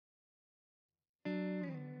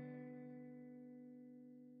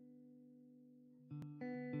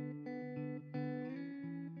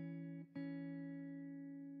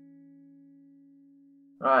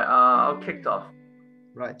Right, I'll kick off.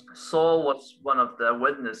 Right. Saul was one of the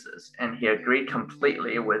witnesses, and he agreed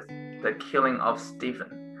completely with the killing of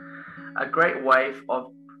Stephen. A great wave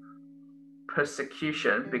of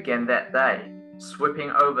persecution began that day,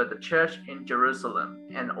 sweeping over the church in Jerusalem,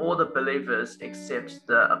 and all the believers except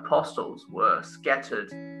the apostles were scattered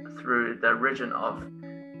through the region of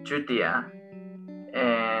Judea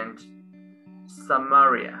and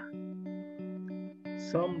Samaria.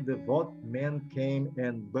 Some devout men came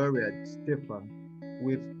and buried Stephen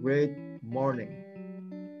with great mourning.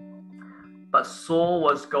 But Saul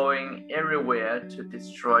was going everywhere to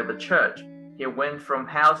destroy the church. He went from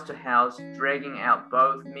house to house, dragging out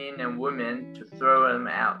both men and women to throw them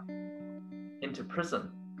out into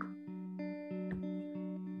prison.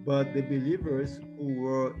 But the believers who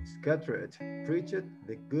were scattered preached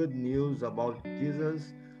the good news about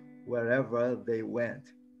Jesus wherever they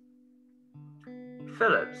went.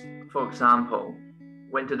 Philip, for example,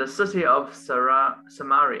 went to the city of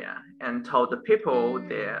Samaria and told the people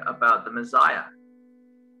there about the Messiah.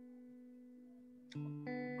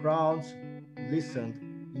 Crowds listened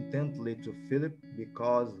intently to Philip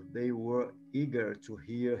because they were eager to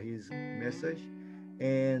hear his message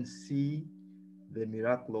and see the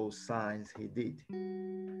miraculous signs he did.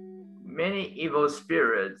 Many evil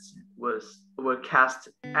spirits were cast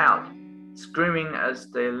out, screaming as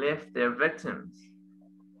they left their victims,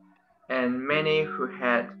 and many who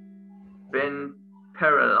had been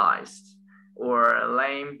paralyzed or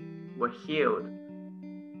lame were healed.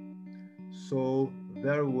 So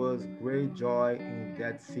there was great joy in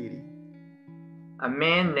that city. A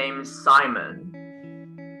man named Simon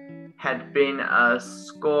had been a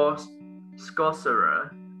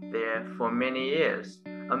sorcerer there for many years,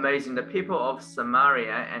 amazing the people of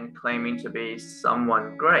Samaria and claiming to be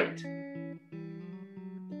someone great.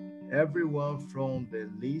 Everyone from the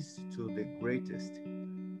least to the greatest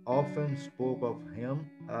often spoke of him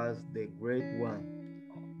as the Great One,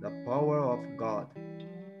 the power of God.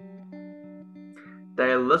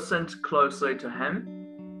 They listened closely to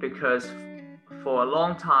him because for a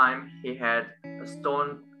long time he had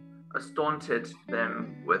astounded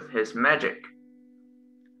them with his magic.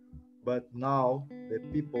 But now the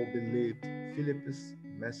people believed Philip's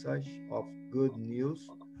message of good news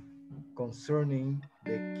concerning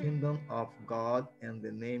the kingdom of God and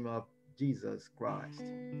the name of Jesus Christ.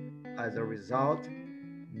 As a result,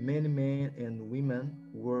 many men and women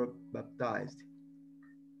were baptized.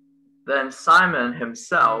 Then Simon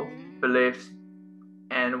himself believed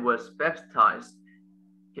and was baptized.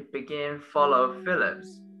 He began to follow Philip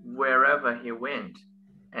wherever he went,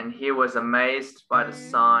 and he was amazed by the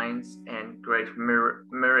signs and great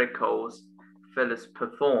miracles Philip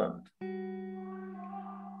performed.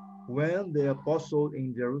 When the apostles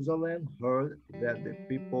in Jerusalem heard that the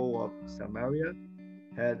people of Samaria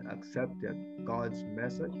had accepted God's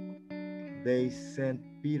message, they sent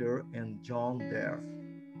Peter and John there.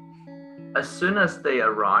 As soon as they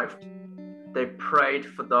arrived, they prayed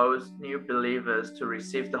for those new believers to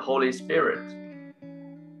receive the Holy Spirit.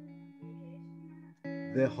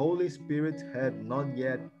 The Holy Spirit had not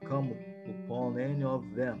yet come upon any of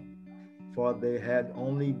them, for they had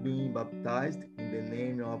only been baptized in the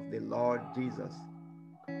name of the Lord Jesus.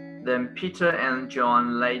 Then Peter and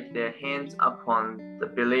John laid their hands upon the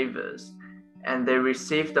believers, and they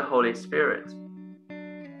received the Holy Spirit.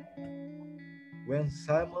 When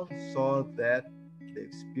Simon saw that the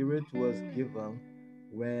Spirit was given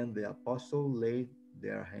when the apostles laid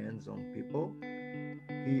their hands on people,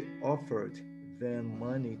 he offered them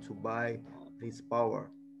money to buy this power.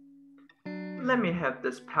 Let me have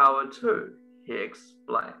this power too, he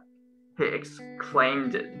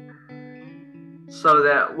exclaimed it, so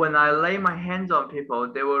that when I lay my hands on people,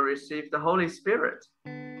 they will receive the Holy Spirit.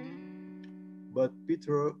 But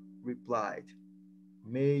Peter replied,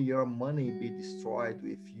 "May your money be destroyed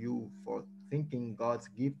with you for thinking God's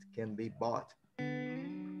gift can be bought."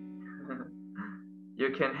 You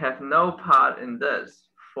can have no part in this,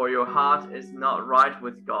 for your heart is not right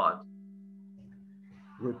with God.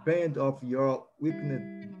 Repent of your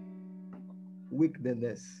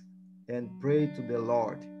wickedness and pray to the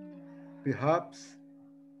Lord. Perhaps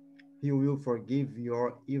he will forgive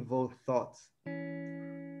your evil thoughts.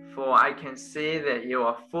 For I can see that you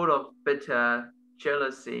are full of bitter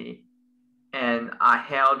jealousy and are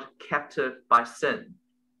held captive by sin.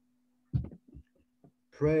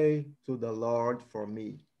 Pray to the Lord for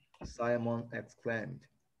me, Simon exclaimed,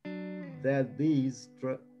 that these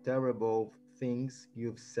terrible things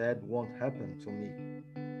you've said won't happen to me.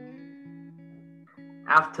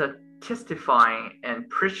 After testifying and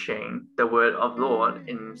preaching the word of the Lord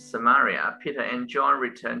in Samaria, Peter and John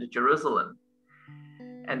returned to Jerusalem.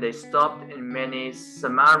 and they stopped in many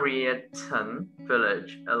Samaritan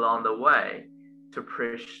villages along the way to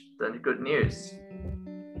preach the good news.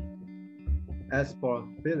 As for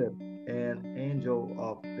Philip, an angel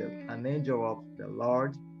of the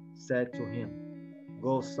Lord said to him,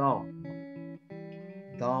 "Go south,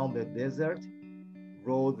 down the desert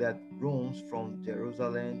road that runs from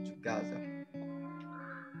Jerusalem to Gaza."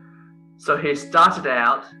 So he started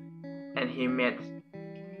out and he met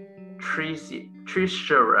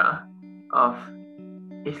Treasurer of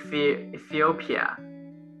Ethiopia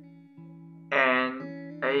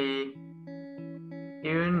and a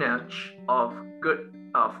eunuch of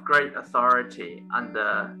great authority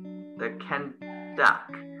under the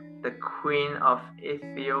Candace, the queen of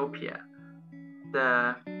Ethiopia.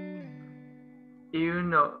 The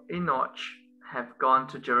eunuch have gone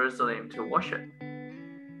to Jerusalem to worship.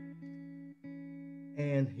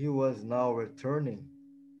 And he was now returning.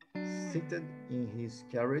 Seated in his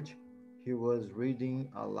carriage, he was reading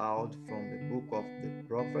aloud from the book of the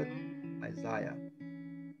prophet Isaiah.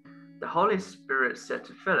 The Holy Spirit said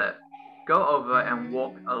to Philip, "Go over and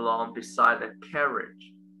walk along beside the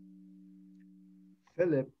carriage."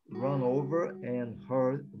 Philip ran over and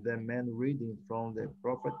heard the man reading from the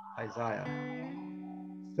prophet Isaiah.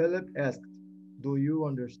 Philip asked, "Do you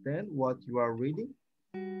understand what you are reading?"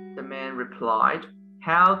 The man replied,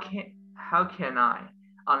 How can I,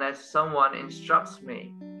 unless someone instructs me?"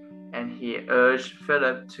 And he urged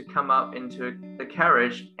Philip to come up into the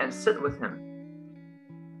carriage and sit with him.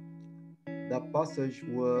 The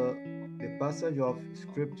passage of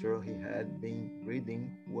scripture he had been reading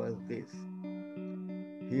was this: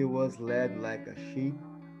 "He was led like a sheep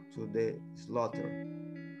to the slaughter,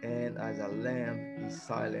 and as a lamb is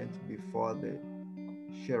silent before the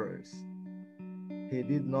shearers. He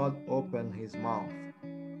did not open his mouth.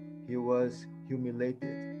 He was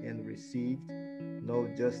humiliated and received no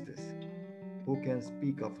justice. Who can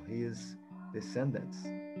speak of his descendants?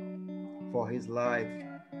 For his life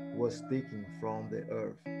was taken from the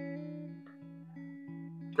earth."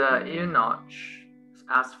 The eunuch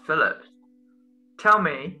asked Philip, "Tell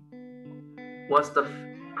me, was the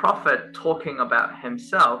prophet talking about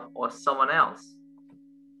himself or someone else?"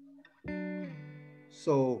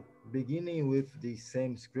 So, beginning with the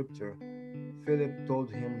same scripture, Philip told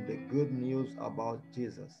him the good news about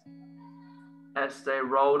Jesus. As they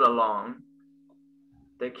rode along,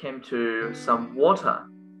 they came to some water,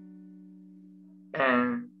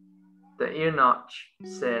 and the eunuch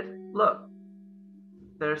said, "Look,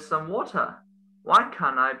 there's some water. Why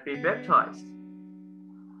can't I be baptized?"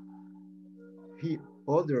 He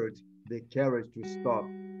ordered the carriage to stop,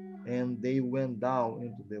 and they went down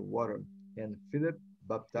into the water, and Philip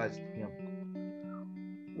baptized him.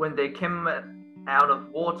 When they came out of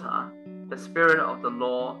water, the Spirit of the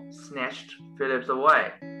Lord snatched Philip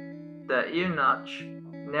away. The eunuch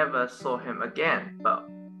never saw him again, but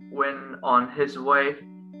went on his way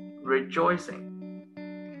rejoicing.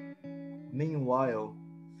 Meanwhile,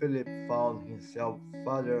 Philip found himself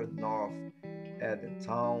farther north at the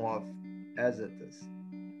town of Azotus.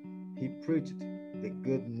 He preached the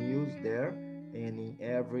good news there and in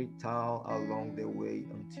every town along the way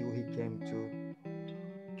until he came to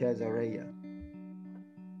Caesarea.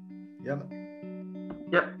 Yep,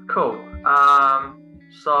 cool.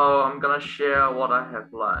 So I'm gonna share what I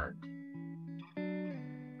have learned.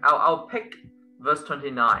 I'll pick verse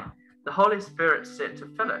 29. The Holy Spirit said to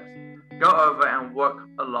Philip, "Go over and walk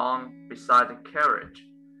along beside the carriage."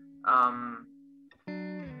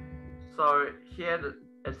 So here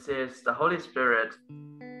it says the Holy Spirit,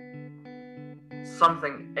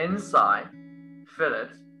 something inside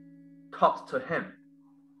Philip talks to him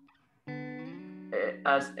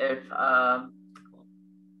as if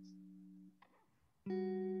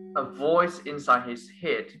a voice inside his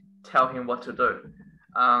head tell him what to do.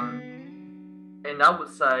 And I would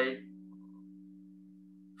say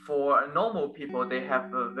for normal people, they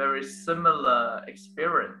have a very similar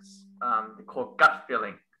experience called gut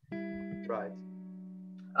feeling. Right.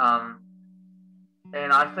 And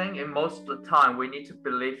I think in most of the time, we need to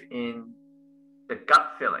believe in the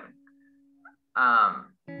gut feeling.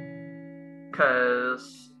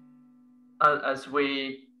 Because as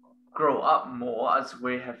we grow up more, as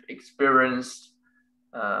we have experienced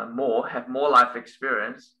have more life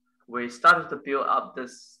experience, we started to build up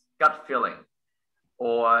this gut feeling.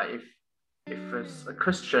 Or if it's a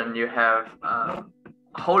Christian, you have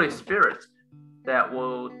Holy Spirit that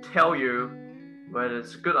will tell you whether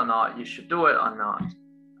it's good or not, you should do it or not.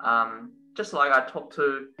 Just like I talked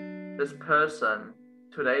to this person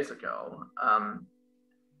 2 days ago.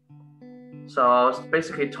 So I was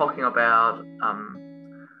basically talking about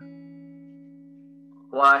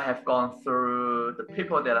what I have gone through, the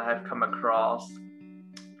people that I have come across,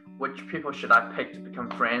 which people should I pick to become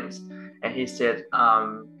friends? And he said,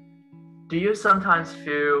 do you sometimes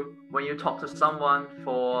feel when you talk to someone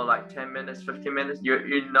for like 10 minutes, 15 minutes,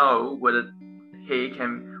 you know whether he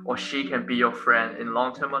can or she can be your friend in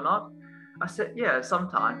long term or not? I said, yeah,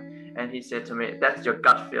 sometimes. And he said to me, that's your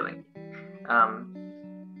gut feeling.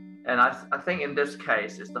 And I think in this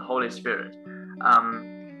case, it's the Holy Spirit.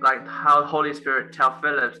 Like how Holy Spirit tell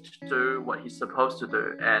Philip to do what he's supposed to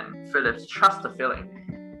do, and Philip trust the feeling,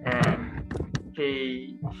 and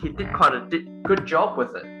he did quite a good job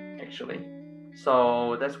with it actually.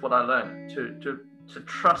 So that's what I learned, to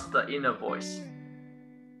trust the inner voice.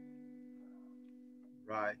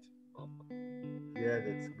 Right. Yeah,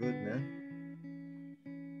 that's good, man.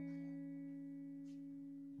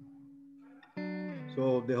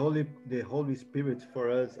 So the Holy Spirit for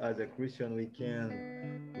us as a Christian, we can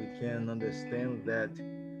understand that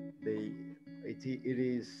it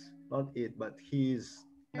is not it, but he is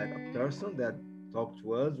like a person that talk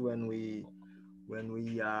to us when we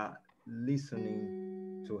are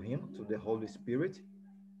listening to him, to the Holy Spirit.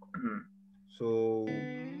 Mhm. So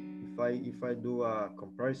if I do a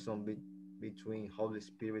comparison between Holy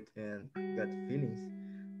Spirit and gut feelings,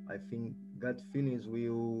 I think gut feelings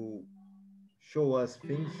will show us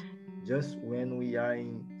things just when we are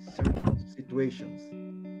in certain situations.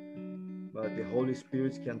 But the Holy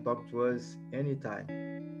Spirit can talk to us anytime.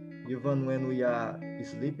 Even when we are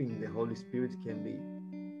sleeping, the Holy Spirit can be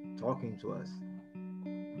talking to us.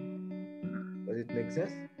 Does it make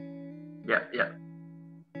sense? Yeah.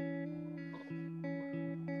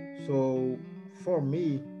 So for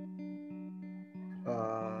me,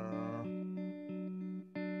 uh,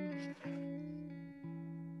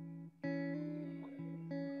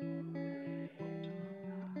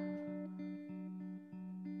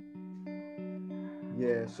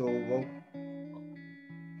 yeah, so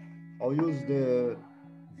I'll use the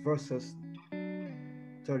verses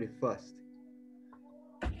 31st,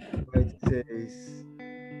 where it says,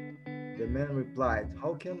 the man replied,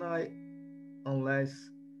 how can I unless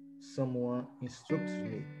someone instructs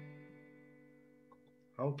me?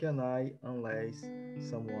 How can I unless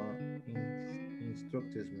someone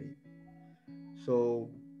instructs me? So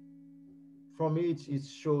for me, it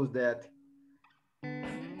shows that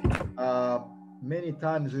uh, many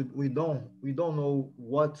times we don't know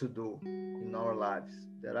what to do in our lives.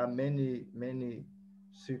 There are many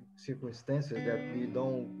circumstances that we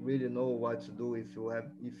don't really know what to do. If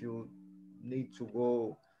you need to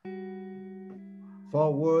go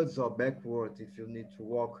forwards or backwards, if you need to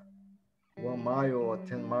walk 1 mile or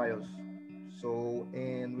 10 miles. So,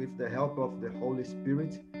 and with the help of the Holy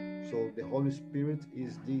Spirit, so the Holy Spirit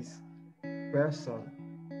is this person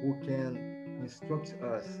who can instruct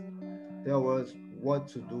us, tell us what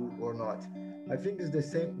to do or not. I think it's the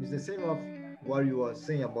same of what you are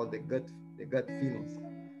saying about the gut feelings.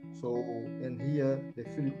 So, and here the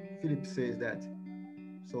Philip says that.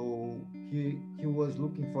 So he was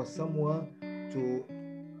looking for someone to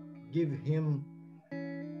give him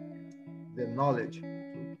the knowledge,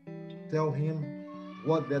 to tell him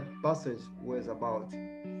what that passage was about.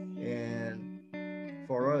 And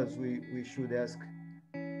for us, we should ask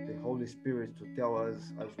the Holy Spirit to tell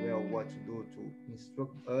us as well what to do, to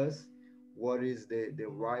instruct us what is the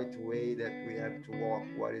right way that we have to walk,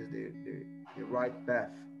 what is the right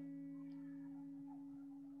path.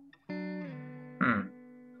 Hmm.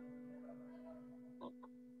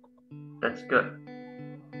 That's good.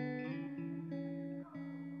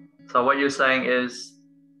 So what you're saying is,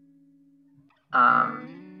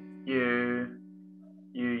 you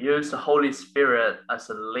use the Holy Spirit as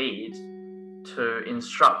a lead to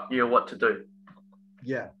instruct you what to do.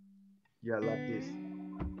 Yeah, yeah, like this.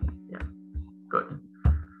 Yeah, good.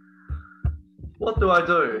 What do I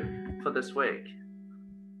do for this week?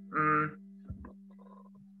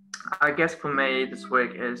 I guess for me this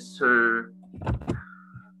week is to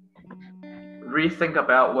rethink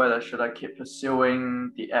about whether should I keep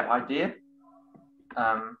pursuing the app idea,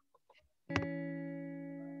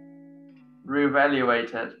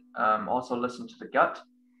 reevaluate it, also listen to the gut,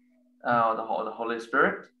 the Holy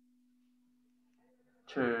Spirit,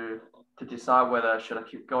 to decide whether should I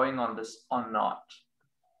keep going on this or not.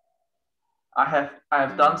 I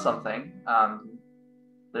have done something.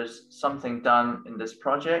 There's something done in this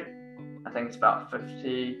project. I think it's about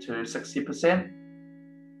 50 to 60%.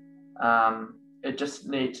 It just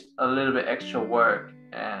needs a little bit extra work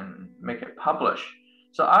and make it publish.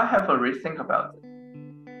 So I have a rethink about it,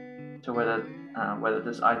 to whether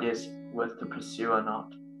this idea is worth to pursue or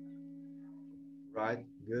not. Right,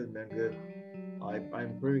 good man, good.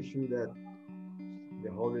 I'm pretty sure that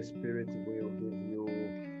the Holy Spirit will give you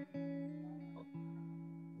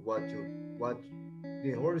what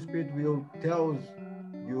the Holy Spirit will tell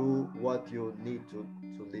you what you need to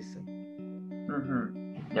listen.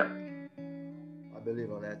 Yep. I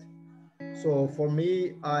believe on that. So for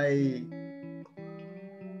me, I'll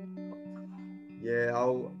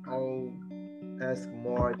ask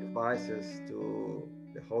more advices to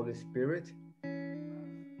the Holy Spirit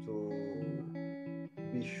to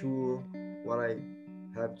be sure what I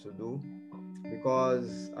have to do,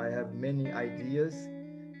 because I have many ideas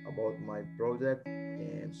about my project,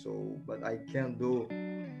 and so but I can't do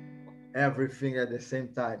everything at the same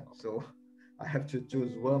time. So I have to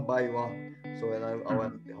choose one by one. So and I'll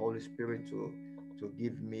ask the Holy Spirit to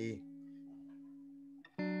give me,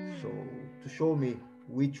 so to show me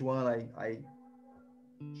which one I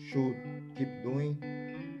should keep doing,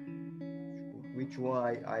 which one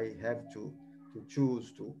I have to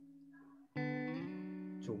choose to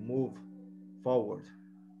move forward.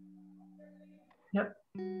 Yep.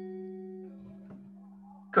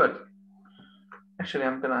 Good. Actually,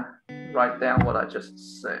 I'm gonna write down what I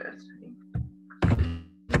just said in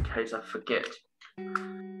case I forget.